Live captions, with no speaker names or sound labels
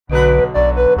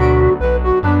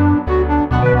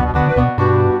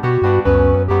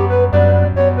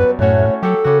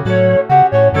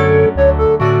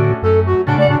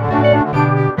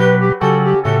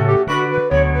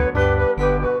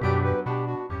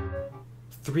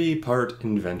Three-part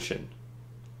invention.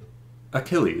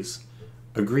 Achilles,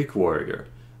 a Greek warrior,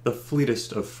 the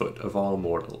fleetest of foot of all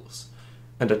mortals,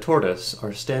 and a tortoise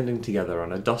are standing together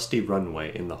on a dusty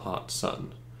runway in the hot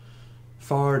sun.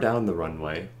 Far down the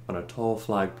runway, on a tall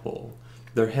flagpole,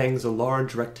 there hangs a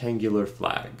large rectangular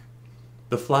flag.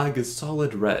 The flag is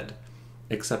solid red,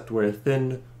 except where a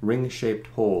thin, ring-shaped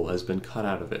hole has been cut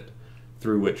out of it,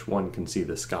 through which one can see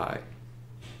the sky.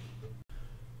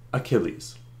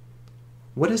 Achilles.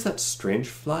 What is that strange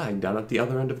flag down at the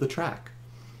other end of the track?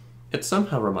 It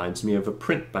somehow reminds me of a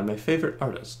print by my favorite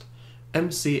artist,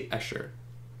 M.C. Escher.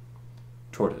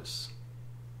 Tortoise.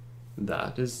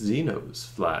 That is Zeno's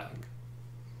flag.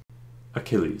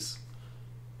 Achilles.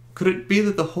 Could it be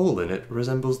that the hole in it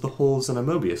resembles the holes in a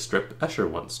Mobius strip Escher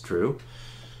once drew?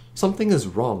 Something is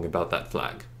wrong about that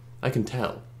flag. I can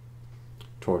tell.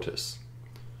 Tortoise.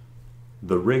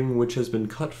 The ring which has been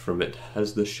cut from it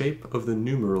has the shape of the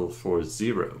numeral for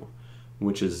 0,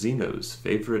 which is Zeno's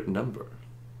favorite number.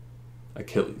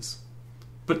 Achilles.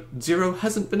 But 0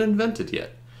 hasn't been invented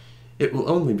yet. It will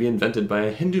only be invented by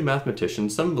a Hindu mathematician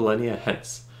some millennia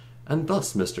hence, and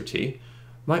thus, Mr. T,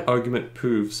 my argument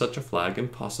proves such a flag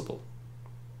impossible.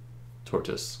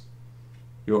 Tortoise.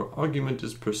 Your argument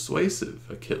is persuasive,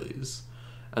 Achilles,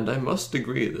 and I must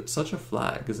agree that such a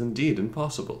flag is indeed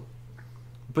impossible.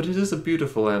 But it is a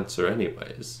beautiful answer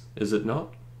anyways, is it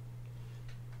not?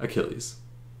 Achilles.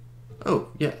 Oh,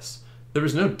 yes, there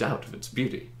is no doubt of its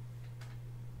beauty.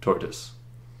 Tortoise.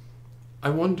 I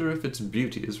wonder if its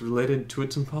beauty is related to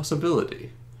its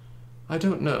impossibility. I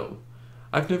don't know.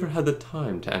 I've never had the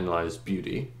time to analyze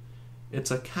beauty.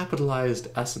 It's a capitalized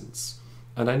essence,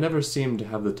 and I never seem to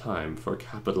have the time for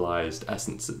capitalized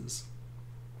essences.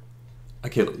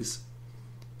 Achilles.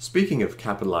 Speaking of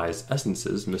capitalized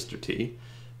essences, Mr. T,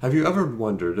 have you ever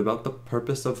wondered about the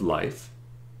purpose of life?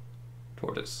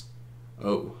 Tortoise.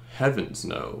 Oh, heavens,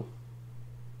 no.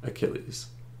 Achilles.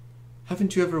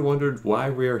 Haven't you ever wondered why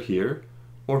we are here,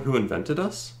 or who invented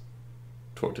us?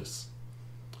 Tortoise.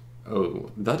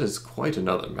 Oh, that is quite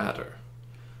another matter.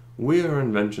 We are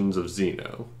inventions of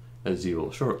Zeno, as you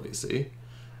will shortly see,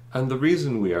 and the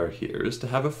reason we are here is to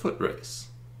have a foot race.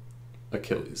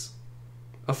 Achilles.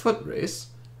 A foot race?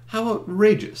 How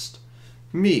outrageous!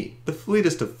 Me, the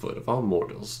fleetest of foot of all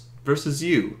mortals, versus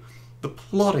you, the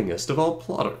ploddingest of all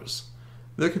plodders.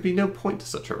 There could be no point to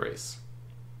such a race.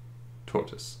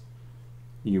 Tortoise.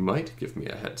 You might give me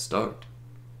a head start.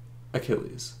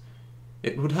 Achilles.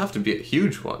 It would have to be a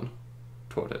huge one.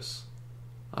 Tortoise.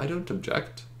 I don't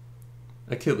object.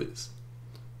 Achilles.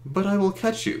 But I will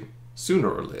catch you,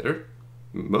 sooner or later.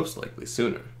 Most likely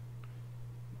sooner.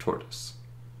 Tortoise.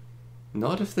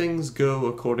 Not if things go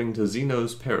according to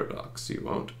Zeno's paradox, you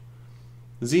won't.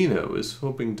 Zeno is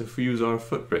hoping to use our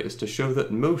foot race to show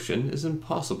that motion is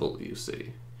impossible, you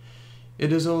see.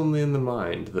 It is only in the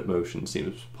mind that motion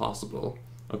seems possible,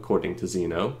 according to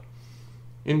Zeno.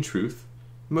 In truth,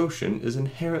 motion is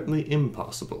inherently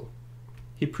impossible.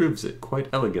 He proves it quite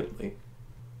elegantly.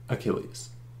 Achilles.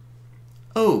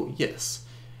 Oh, yes,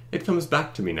 it comes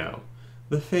back to me now.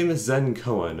 The famous Zen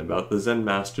koan about the Zen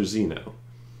master Zeno.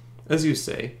 As you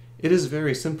say, it is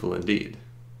very simple indeed.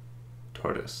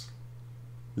 Tortoise.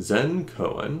 Zen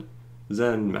koan?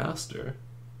 Zen master?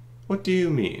 What do you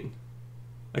mean?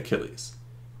 Achilles.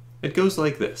 It goes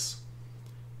like this.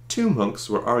 Two monks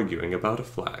were arguing about a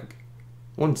flag.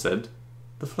 One said,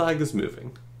 the flag is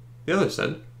moving. The other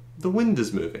said, the wind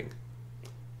is moving.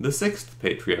 The sixth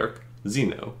patriarch,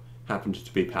 Zeno, happened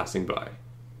to be passing by.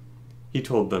 He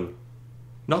told them,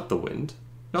 not the wind,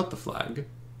 not the flag,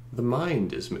 the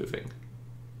mind is moving.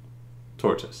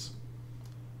 Tortoise.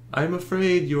 I am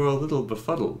afraid you are a little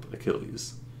befuddled,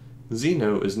 Achilles.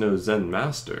 Zeno is no Zen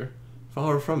master,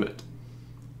 far from it.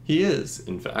 He is,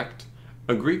 in fact,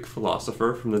 a Greek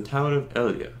philosopher from the town of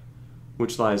Elea,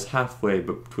 which lies halfway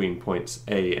between points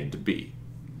A and B.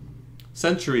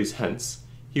 Centuries hence,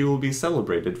 he will be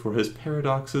celebrated for his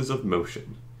paradoxes of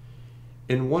motion.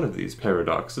 In one of these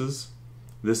paradoxes,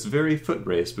 this very foot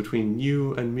race between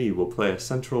you and me will play a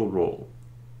central role.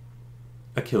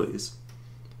 Achilles.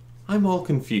 I'm all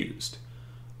confused.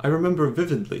 I remember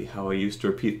vividly how I used to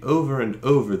repeat over and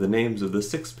over the names of the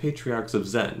 6 patriarchs of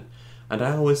Zen, and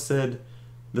I always said,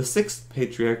 the 6th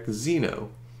patriarch is Zeno,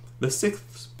 the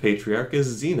 6th patriarch is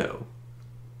Zeno.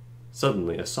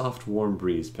 Suddenly a soft warm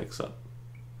breeze picks up.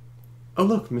 Oh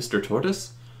look, Mr.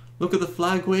 Tortoise, look at the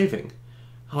flag waving.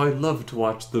 How I love to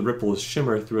watch the ripples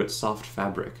shimmer through its soft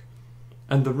fabric.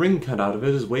 And the ring cut out of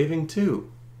it is waving too.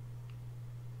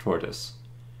 Tortoise.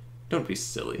 Don't be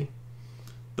silly.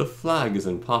 The flag is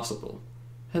impossible,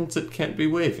 hence it can't be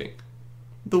waving.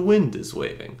 The wind is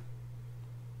waving.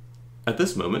 At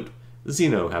this moment,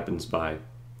 Zeno happens by.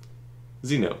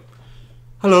 Zeno.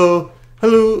 Hello,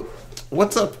 hello,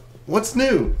 what's up? What's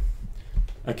new?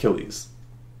 Achilles.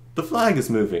 The flag is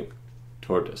moving.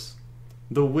 Tortoise.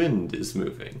 The wind is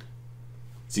moving.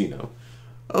 Zeno.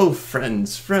 Oh,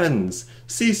 friends, friends,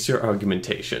 cease your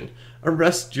argumentation.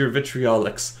 Arrest your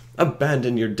vitriolics.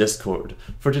 Abandon your discord.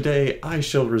 For today I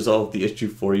shall resolve the issue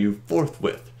for you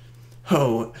forthwith.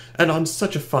 Oh, and on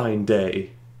such a fine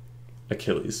day.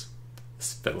 Achilles.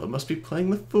 This fellow must be playing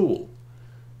the fool.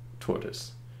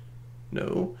 Tortoise.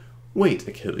 No, wait,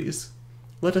 Achilles.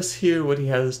 Let us hear what he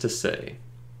has to say.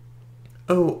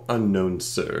 O unknown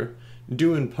sir,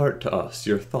 do impart to us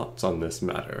your thoughts on this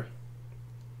matter.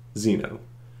 Zeno.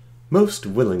 Most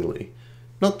willingly.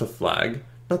 Not the flag,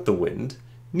 not the wind,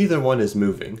 neither one is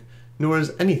moving, nor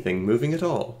is anything moving at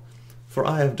all. For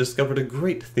I have discovered a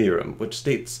great theorem which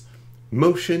states,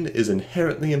 motion is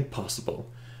inherently impossible,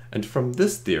 and from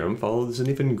this theorem follows an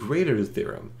even greater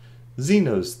theorem,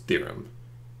 Zeno's theorem.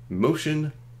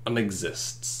 Motion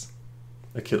unexists.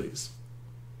 Achilles.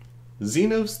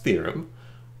 Zeno's theorem?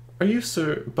 Are you,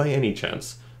 sir, by any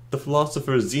chance, the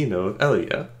philosopher Zeno of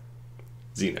Elea?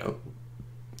 Zeno.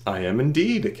 I am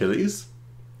indeed, Achilles.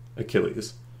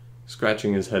 Achilles,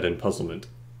 scratching his head in puzzlement.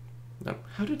 Now,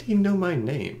 how did he know my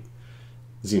name?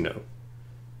 Zeno.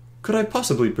 Could I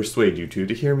possibly persuade you two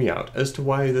to hear me out as to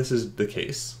why this is the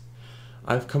case?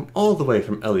 I've come all the way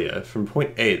from Elea, from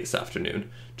point A this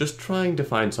afternoon, just trying to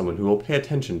find someone who will pay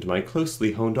attention to my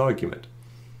closely honed argument.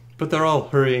 But they're all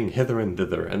hurrying hither and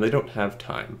thither, and they don't have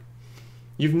time.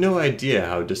 You've no idea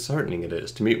how disheartening it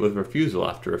is to meet with refusal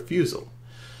after refusal.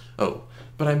 Oh,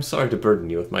 but I'm sorry to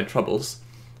burden you with my troubles.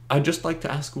 I'd just like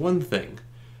to ask one thing.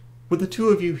 Would the two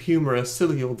of you humor a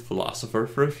silly old philosopher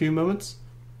for a few moments?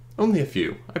 Only a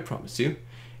few, I promise you,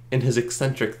 in his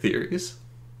eccentric theories.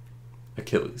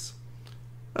 Achilles.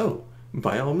 Oh,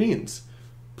 by all means.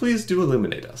 Please do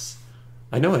illuminate us.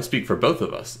 I know I speak for both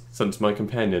of us, since my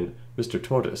companion, Mr.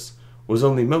 Tortoise, was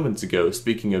only moments ago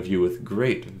speaking of you with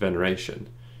great veneration,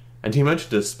 and he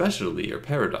mentioned especially your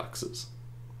paradoxes.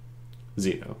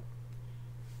 Zeno.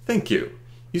 Thank you.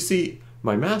 You see,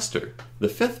 my master, the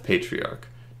fifth patriarch,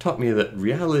 taught me that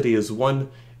reality is one,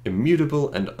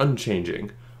 immutable and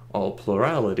unchanging. All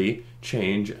plurality,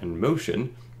 change, and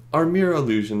motion are mere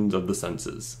illusions of the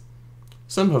senses.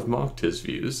 Some have mocked his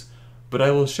views, but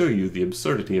I will show you the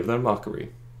absurdity of their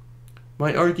mockery.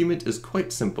 My argument is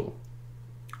quite simple.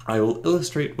 I will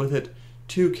illustrate with it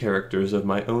two characters of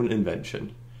my own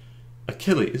invention.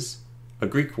 Achilles, a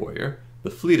Greek warrior,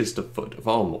 the fleetest of foot of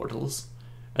all mortals,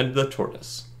 and the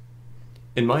tortoise.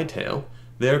 In my tale,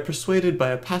 they are persuaded by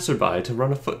a passerby to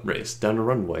run a foot race down a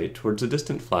runway towards a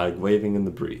distant flag waving in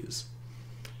the breeze.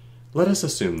 Let us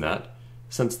assume that,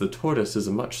 since the tortoise is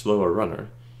a much slower runner,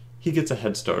 he gets a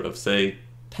head start of, say,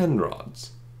 10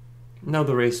 rods. Now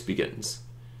the race begins.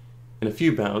 In a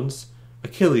few bounds,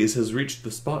 Achilles has reached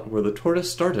the spot where the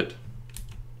tortoise started.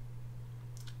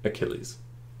 Achilles.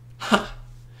 Ha!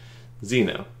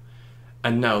 Zeno.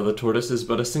 And now the tortoise is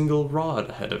but a single rod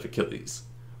ahead of Achilles.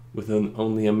 Within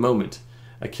only a moment,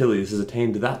 Achilles has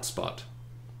attained that spot.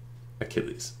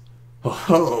 Achilles. Ho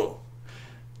ho!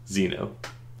 Zeno.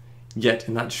 Yet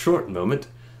in that short moment,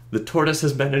 the tortoise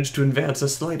has managed to advance a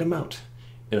slight amount.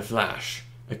 In a flash,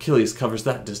 Achilles covers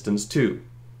that distance too.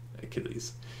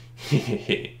 Achilles.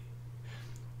 Hehehe.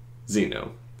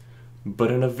 Zeno. But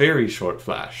in a very short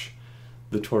flash,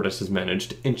 the tortoise has managed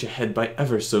to inch ahead by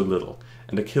ever so little,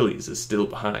 and Achilles is still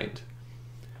behind.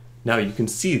 Now you can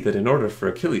see that in order for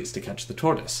Achilles to catch the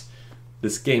tortoise,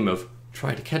 this game of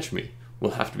try to catch me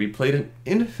will have to be played an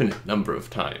infinite number of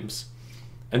times,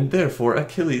 and therefore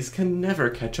Achilles can never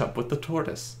catch up with the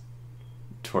tortoise.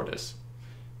 Tortoise.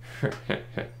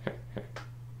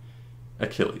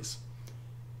 Achilles.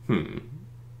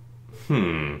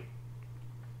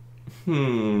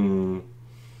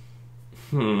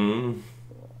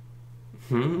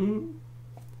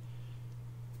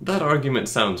 That argument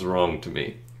sounds wrong to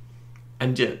me,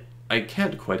 and yet I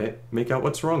can't quite make out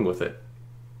what's wrong with it.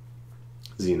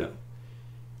 Zeno.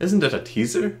 Isn't it a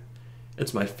teaser?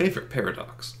 It's my favorite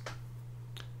paradox.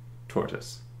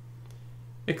 Tortoise.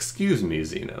 Excuse me,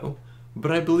 Zeno,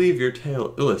 but I believe your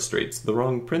tale illustrates the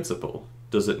wrong principle,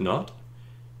 does it not?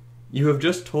 You have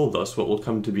just told us what will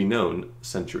come to be known,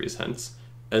 centuries hence,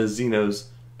 as Zeno's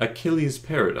Achilles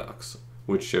paradox,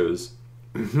 which shows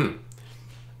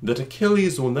that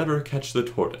Achilles will never catch the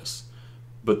tortoise,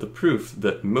 but the proof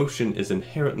that motion is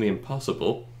inherently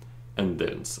impossible, and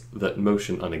thence that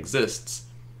motion unexists,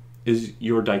 is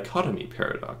your dichotomy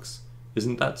paradox.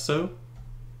 Isn't that so?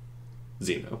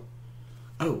 Zeno.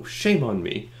 Oh, shame on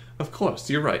me. Of course,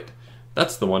 you're right.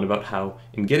 That's the one about how,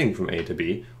 in getting from A to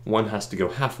B, one has to go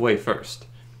halfway first,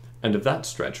 and of that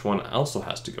stretch one also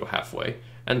has to go halfway,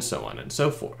 and so on and so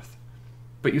forth.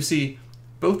 But you see,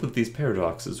 both of these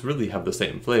paradoxes really have the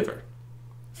same flavor.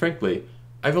 Frankly,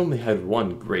 I've only had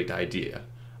one great idea.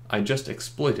 I just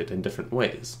exploit it in different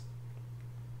ways.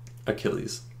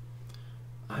 Achilles.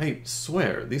 I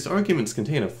swear, these arguments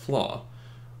contain a flaw.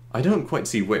 I don't quite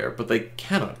see where, but they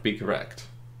cannot be correct.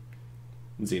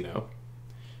 Zeno.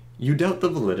 You doubt the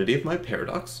validity of my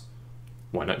paradox?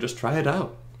 Why not just try it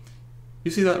out?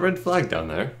 You see that red flag down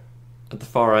there? At the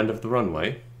far end of the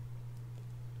runway?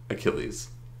 Achilles.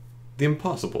 The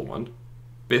impossible one?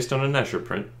 Based on an Escher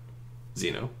print?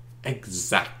 Zeno.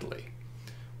 Exactly.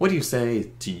 What do you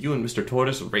say to you and Mr.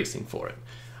 Tortoise racing for it,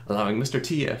 allowing Mr.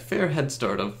 T a fair head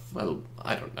start of, well,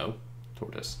 I don't know.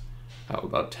 Tortoise. How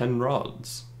about 10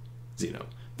 rods? Zeno.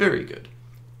 Very good.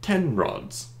 10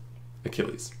 rods.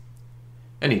 Achilles.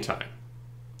 Any time.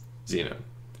 Zeno.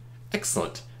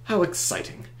 Excellent. How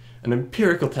exciting. An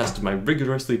empirical test of my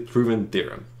rigorously proven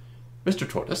theorem. Mr.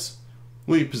 Tortoise,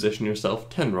 will you position yourself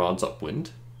 10 rods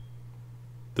upwind?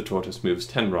 The tortoise moves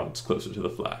 10 rods closer to the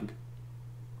flag.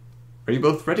 Are you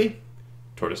both ready?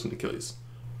 Tortoise and Achilles.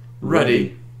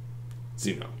 Ready.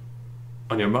 Zeno.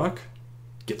 On your mark,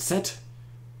 get set,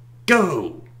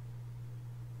 go!